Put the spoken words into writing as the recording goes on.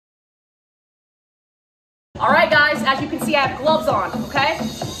All right, guys, as you can see, I have gloves on, okay?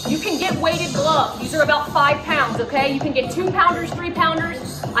 You can get weighted gloves. These are about 5 pounds, okay? You can get 2 pounders, 3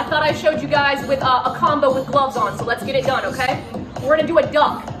 pounders. I thought I showed you guys with a combo with gloves on, so let's get it done, okay? We're gonna do a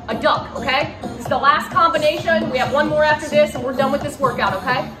duck, okay? This is the last combination. We have one more after this, and we're done with this workout,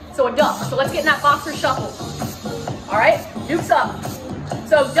 okay? So a duck. So let's get in that boxer shuffle. All right, dukes up.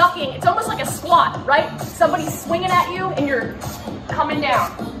 So ducking, it's almost like a squat, right? Somebody's swinging at you, and you're coming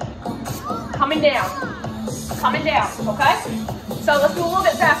down, coming down, coming down, okay? So let's do a little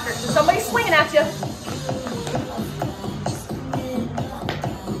bit faster. So somebody's swinging at you.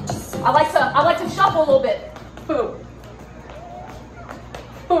 I like to shuffle a little bit. Boom.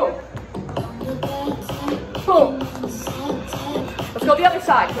 Boom. Boom. Let's go the other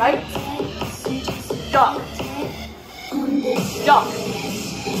side, right? Duck. Duck.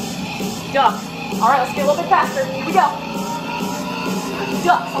 Duck. All right, let's get a little bit faster. Here we go.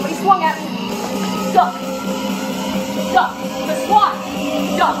 Duck. Somebody swung at me. Duck. Duck. The squat.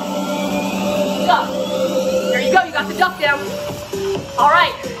 Duck. Duck. There you go. You got the duck down. All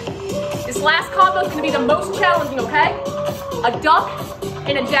right. This last combo is going to be the most challenging, okay? A duck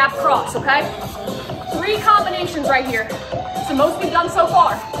and a jab cross, okay? 3 combinations right here. It's the most we've done so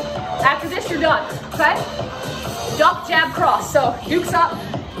far. After this, you're done, okay? Duck, jab, cross. So dukes up.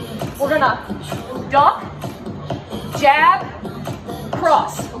 We're gonna duck, jab,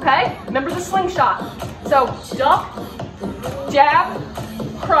 cross, okay? Remember the slingshot. So duck, jab,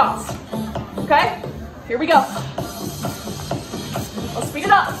 cross, okay? Here we go. Let's speed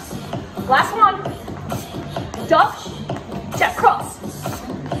it up. Last one. Duck, jab, cross.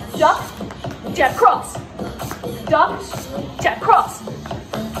 Duck, jab, cross. Duck, jab, cross.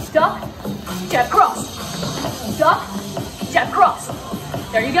 Duck, jab, cross. Duck, jab, cross.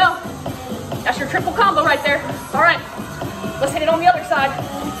 There you go. That's your triple combo right there. All right, let's hit it on the other side.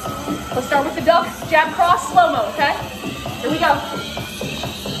 Let's start with the duck, jab, cross, slow-mo, okay? Here we go.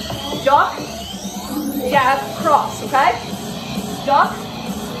 Duck, jab, cross, okay? Duck,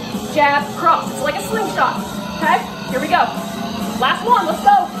 jab, cross. It's like a slingshot, okay? Here we go. Last one, let's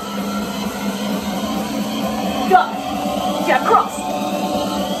go. Duck, jab, cross.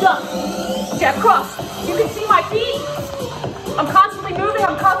 Duck, jab, cross. You can see my feet. I'm constantly moving,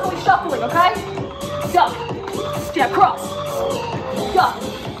 I'm constantly shuffling, okay? Duck, jab, cross. Duck,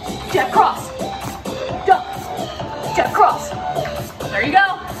 jab, cross. Duck, jab, cross. There you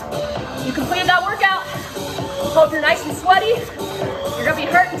go. You completed that workout. Hope you're nice and sweaty. You're gonna be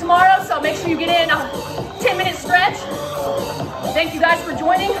hurting tomorrow, so make sure you get in a 10-minute stretch. Thank you guys for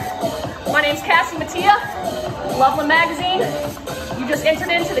joining. My name's Cassie, Mattia, Loveland Magazine. You just entered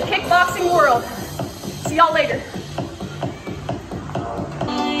into the kickboxing world. See y'all later.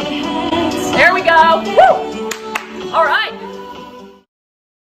 There we go. Woo! All right.